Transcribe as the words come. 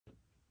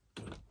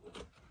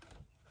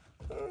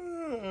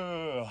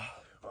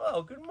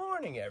Well, good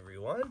morning,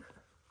 everyone.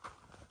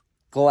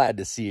 Glad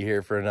to see you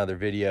here for another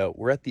video.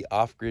 We're at the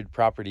off-grid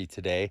property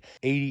today.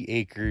 80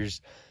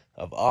 acres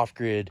of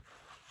off-grid,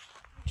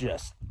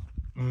 just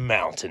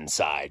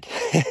mountainside.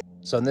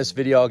 So in this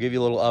video, I'll give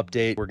you a little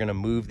update. We're gonna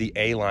move the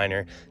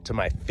A-liner to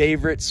my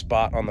favorite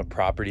spot on the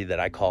property that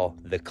I call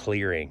the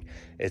clearing.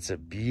 It's a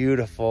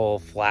beautiful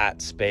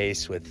flat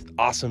space with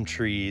awesome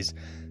trees.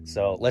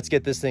 So let's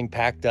get this thing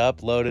packed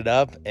up, loaded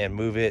up, and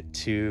move it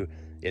to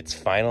its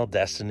final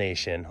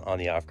destination on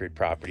the off-grid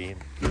property.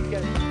 We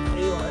got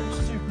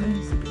A-liner super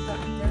easy to pack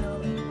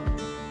down.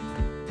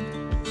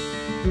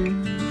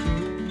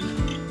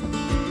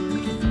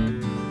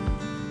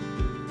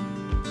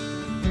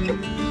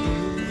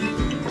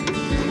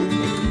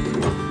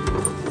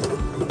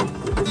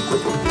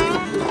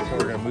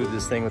 We're gonna move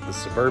this thing with the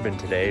Suburban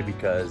today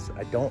because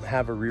I don't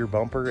have a rear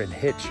bumper and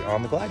hitch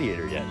on the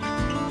Gladiator yet.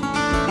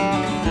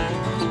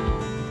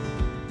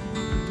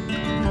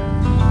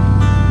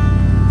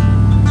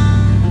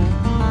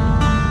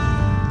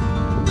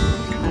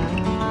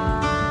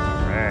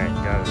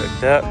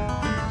 Up,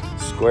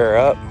 square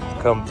up,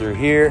 come through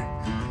here.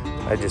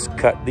 I just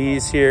cut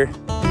these here.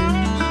 I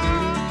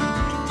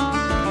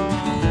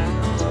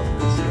love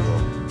this little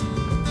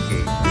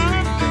gate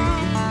tree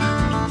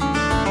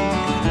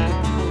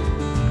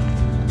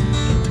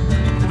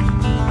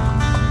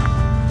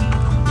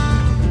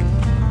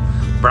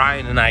thing.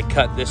 Brian and I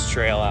cut this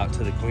trail out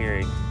to the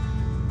clearing,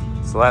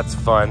 so that's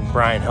fun.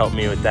 Brian helped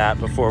me with that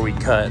before we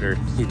cut or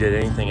he did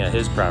anything at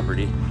his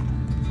property.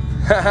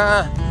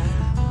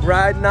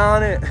 Riding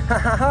on it.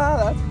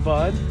 That's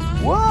fun.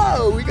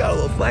 Whoa, we got a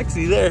little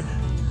flexi there.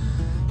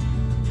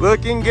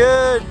 Looking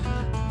good.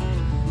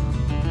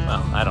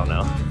 Well, I don't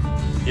know.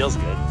 Feels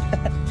good.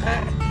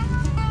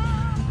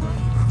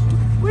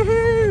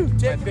 Woohoo!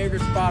 My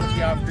favorite spot of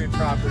the off-grid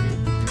property.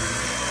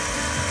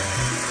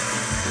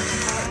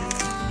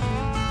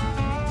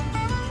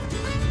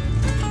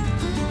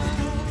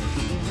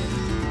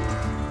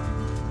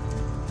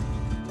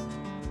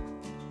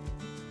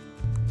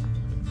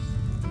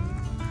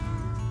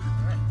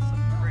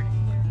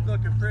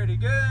 Looking pretty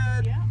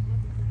good. Yeah.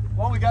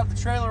 Well, we got the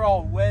trailer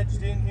all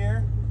wedged in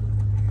here.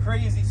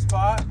 Crazy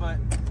spot, but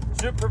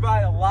should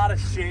provide a lot of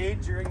shade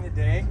during the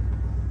day.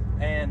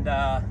 And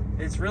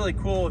it's really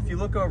cool. If you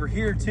look over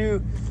here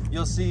too,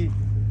 you'll see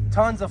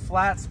tons of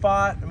flat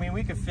spot. I mean,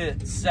 we could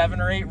fit 7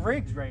 or 8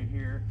 rigs right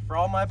here for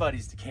all my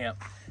buddies to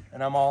camp.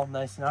 And I'm all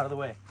nice and out of the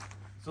way.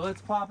 So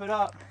let's pop it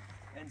up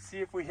and see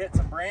if we hit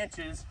some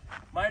branches.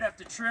 Might have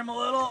to trim a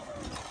little.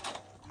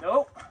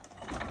 Nope.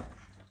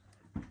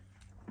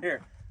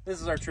 Here. This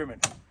is our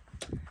trimming.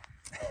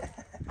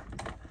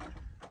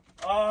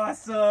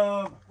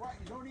 Awesome. What,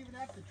 you don't even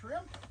have to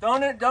trim?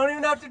 Don't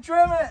even have to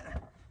trim it.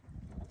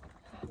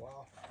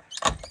 Wow.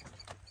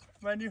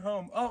 My new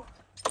home. Oh,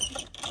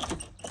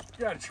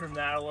 gotta trim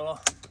that a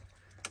little.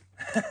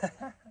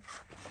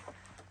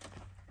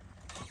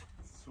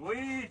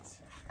 Sweet.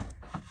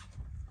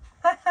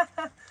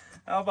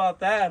 How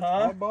about that, huh?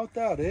 How about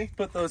that, eh?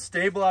 Put those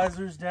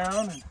stabilizers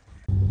down.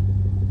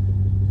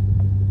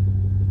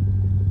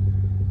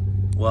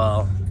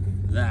 Well,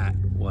 that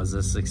was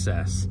a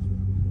success.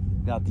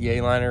 Got the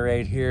A-liner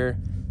right here.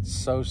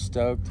 So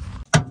stoked.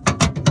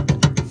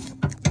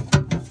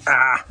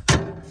 Ah!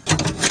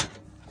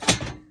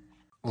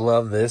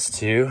 Love this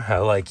too.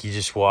 How like you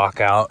just walk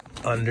out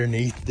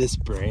underneath this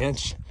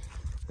branch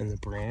and the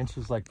branch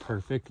is like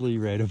perfectly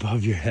right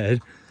above your head.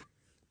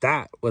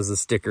 That was a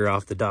sticker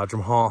off the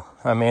Dodgem Hall.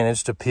 I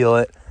managed to peel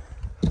it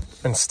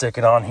and stick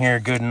it on here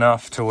good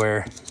enough to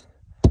where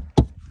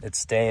it's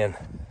staying.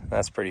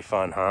 That's pretty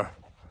fun, huh?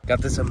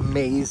 Got this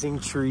amazing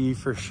tree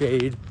for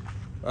shade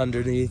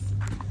underneath.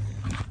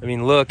 I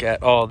mean, look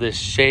at all this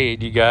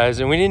shade, you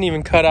guys. And we didn't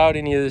even cut out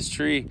any of this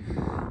tree.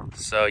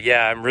 So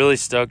yeah, I'm really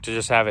stoked to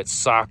just have it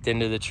socked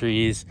into the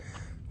trees.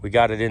 We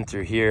got it in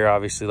through here,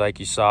 obviously,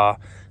 like you saw.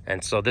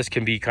 And so this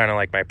can be kind of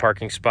like my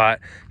parking spot.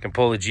 Can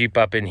pull the Jeep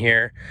up in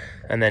here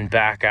and then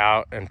back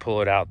out and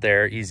pull it out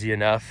there easy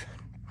enough.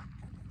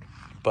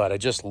 But I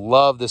just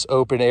love this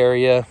open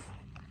area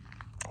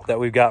that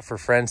we've got for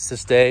friends to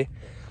stay.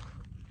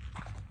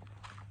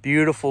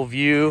 Beautiful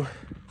view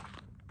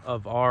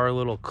of our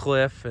little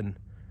cliff and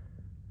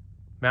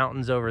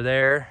mountains over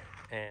there.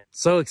 And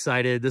so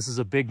excited. This is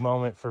a big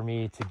moment for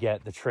me to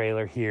get the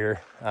trailer here.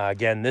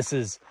 Again, this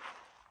is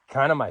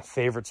kind of my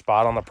favorite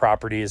spot on the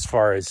property as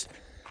far as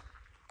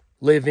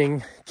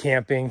living,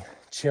 camping,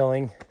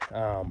 chilling.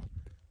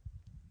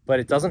 But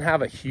it doesn't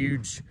have a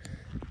huge,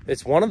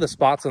 it's one of the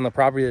spots on the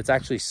property that's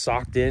actually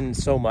socked in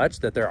so much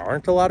that there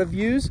aren't a lot of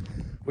views,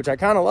 which I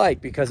kind of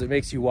like because it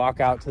makes you walk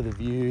out to the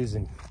views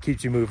and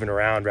keeps you moving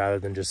around rather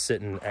than just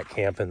sitting at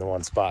camp in the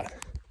one spot.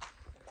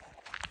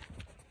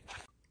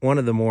 One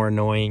of the more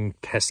annoying,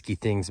 pesky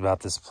things about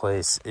this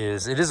place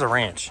is it is a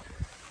ranch.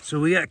 So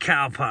we got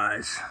cow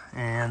pies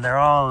and they're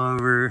all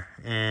over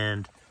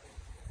and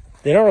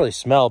they don't really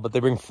smell, but they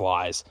bring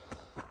flies.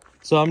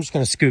 So I'm just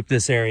gonna scoop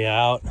this area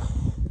out.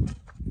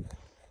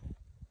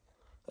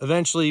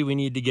 Eventually we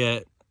need to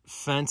get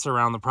fence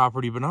around the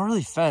property, but not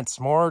really fence,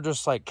 more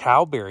just like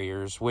cow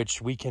barriers,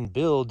 which we can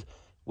build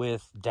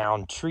with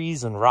down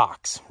trees and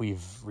rocks,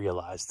 we've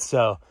realized.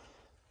 So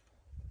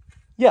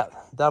yeah,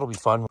 that'll be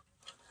fun.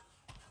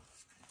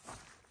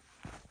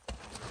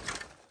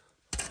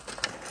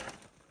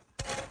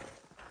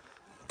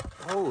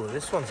 Oh,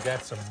 this one's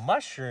got some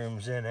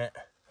mushrooms in it.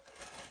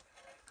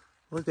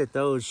 Look at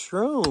those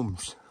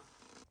shrooms.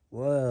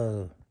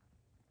 Whoa.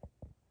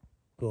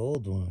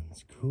 Gold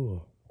ones,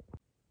 cool.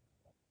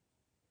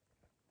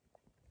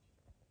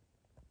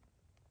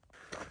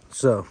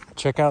 So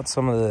check out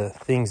some of the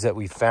things that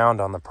we found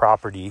on the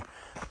property.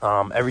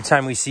 Every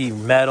time we see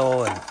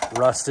metal and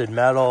rusted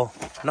metal,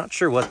 I'm not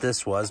sure what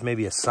this was,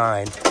 maybe a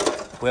sign,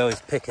 we always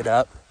pick it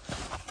up.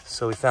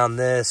 So we found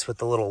this with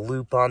the little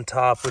loop on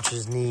top, which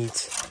is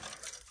neat.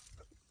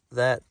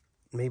 That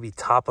maybe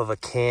top of a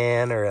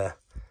can or a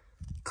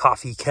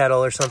coffee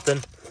kettle or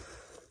something.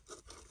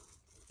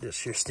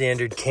 Just your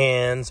standard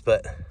cans,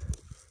 but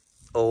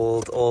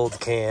old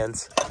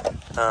cans.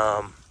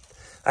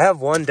 I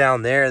have one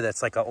down there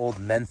that's like an old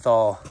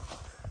menthol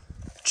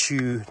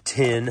chew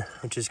tin,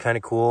 which is kind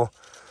of cool.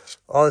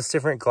 All this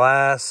different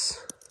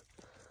glass,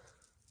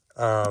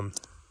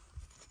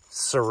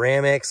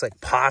 ceramics, like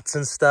pots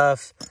and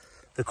stuff.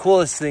 The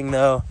coolest thing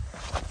though,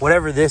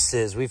 whatever this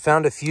is, we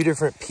found a few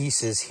different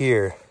pieces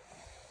here.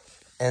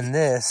 And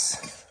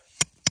this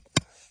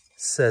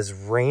says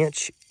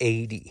Ranch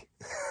 80.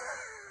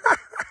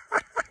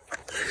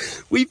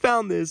 We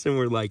found this and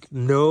we're like,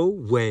 no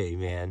way,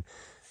 man.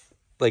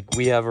 Like,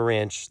 we have a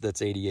ranch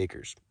that's 80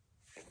 acres.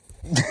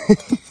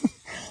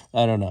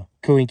 I don't know.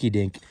 Coinky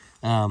dink.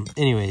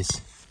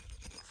 Anyways.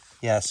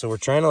 Yeah, so we're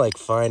trying to like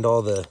find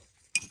all the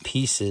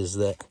pieces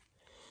that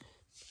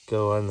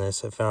go on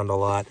this. I found a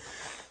lot.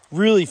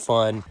 Really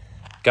fun.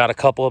 Got a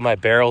couple of my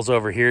barrels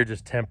over here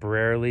just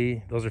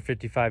temporarily. Those are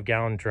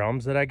 55-gallon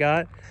drums that I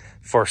got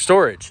for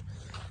storage.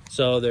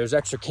 So there's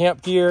extra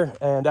camp gear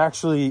and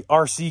actually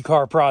RC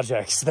car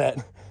projects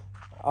that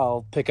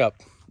I'll pick up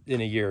in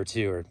a year or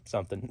two or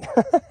something.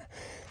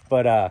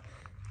 But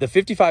the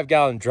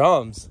 55-gallon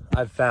drums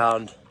I've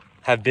found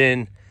have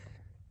been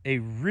a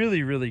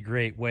really, really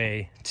great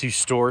way to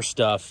store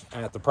stuff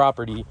at the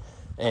property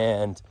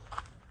and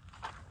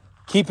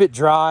keep it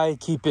dry,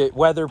 keep it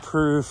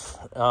weatherproof,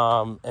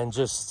 and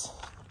just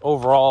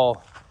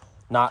overall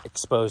not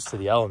exposed to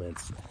the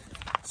elements.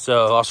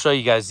 So I'll show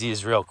you guys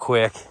these real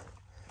quick.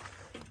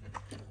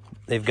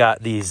 They've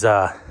got these,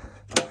 oh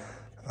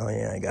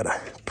yeah, I gotta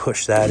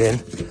push that in.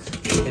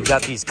 They've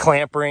got these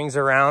clamp rings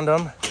around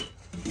them.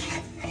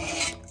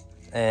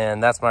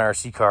 And that's my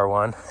RC car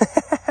one.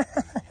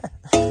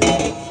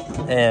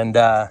 And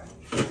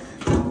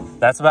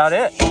that's about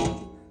it.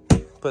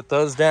 Put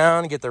those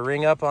down, get the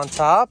ring up on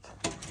top,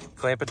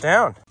 clamp it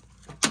down.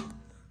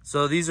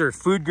 So these are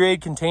food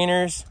grade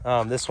containers.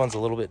 This one's a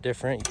little bit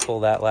different. You pull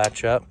that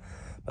latch up,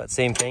 but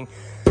same thing.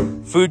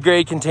 Food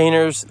grade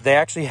containers. They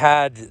actually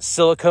had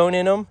silicone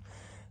in them,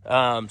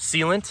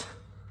 sealant,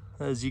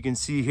 as you can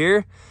see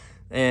here.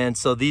 And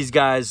so these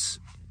guys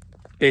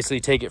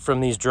basically take it from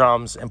these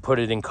drums and put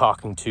it in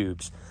caulking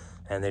tubes,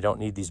 and they don't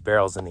need these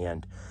barrels in the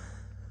end.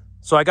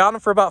 So I got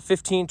them for about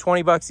 15,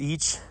 20 bucks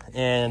each.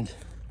 And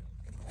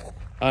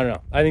I don't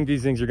know, I think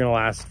these things are gonna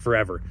last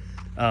forever.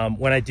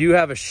 When I do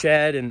have a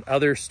shed and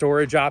other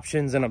storage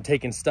options and I'm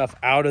taking stuff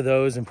out of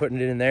those and putting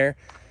it in there,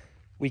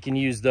 we can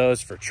use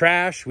those for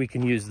trash. We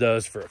can use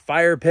those for a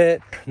fire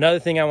pit. Another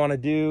thing I wanna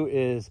do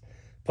is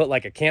put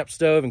like a camp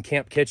stove and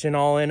camp kitchen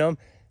all in them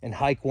and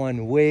hike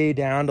one way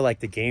down to like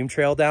the game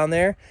trail down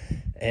there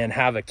and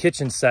have a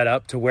kitchen set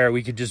up to where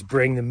we could just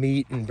bring the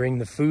meat and bring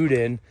the food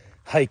in,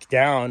 hike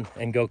down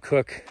and go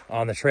cook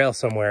on the trail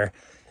somewhere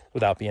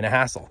without being a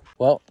hassle.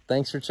 Well,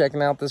 thanks for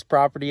checking out this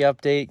property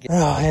update.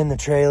 Oh, and the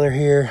trailer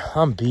here.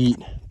 I'm beat,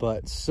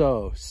 but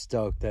so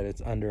stoked that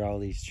it's under all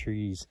these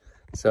trees.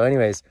 So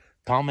anyways,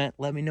 comment,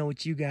 let me know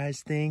what you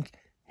guys think.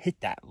 Hit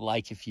that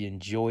like if you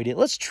enjoyed it.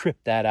 Let's trip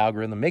that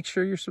algorithm. Make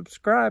sure you're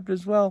subscribed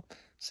as well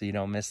so you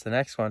don't miss the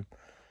next one.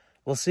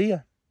 We'll see ya.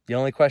 The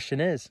only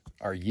question is,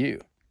 are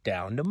you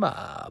down to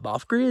mob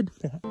off grid?